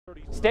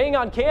Staying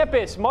on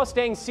campus,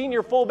 Mustangs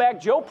senior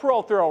fullback Joe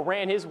Protheroe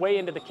ran his way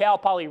into the Cal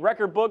Poly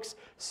record books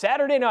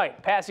Saturday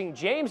night, passing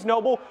James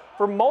Noble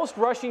for most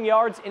rushing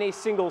yards in a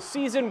single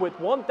season with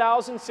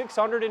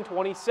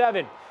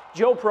 1,627.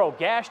 Joe Pro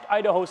gashed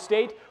Idaho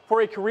State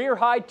for a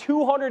career-high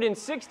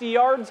 260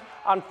 yards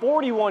on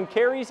 41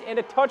 carries and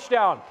a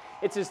touchdown.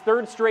 It's his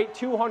third straight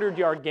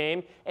 200-yard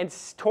game and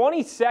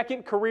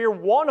 22nd career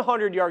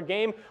 100-yard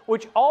game,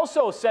 which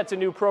also sets a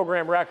new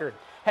program record.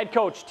 Head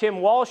coach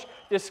Tim Walsh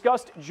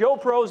discussed Joe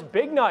Pro's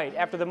big night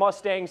after the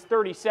Mustangs'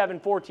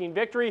 37-14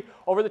 victory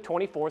over the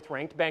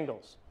 24th-ranked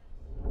Bengals.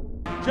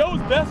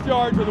 Joe's best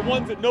yards are the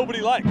ones that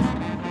nobody likes.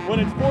 When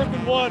it's 4th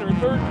and 1 or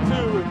 3rd and 2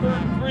 or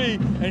 3rd and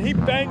 3, and he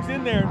bangs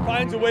in there and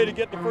finds a way to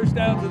get the first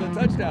downs and the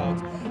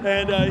touchdowns.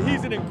 And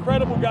he's an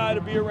incredible guy to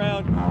be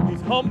around.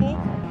 He's humble.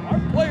 Our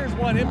players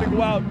want him to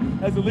go out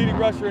as the leading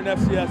rusher in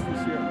FCS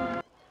this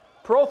year.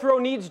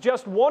 Protheroe needs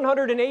just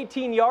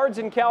 118 yards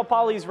in Cal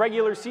Poly's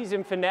regular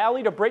season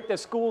finale to break the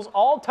school's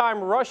all-time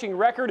rushing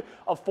record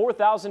of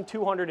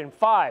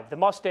 4,205. The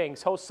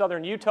Mustangs host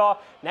Southern Utah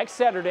next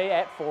Saturday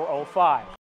at 4:05.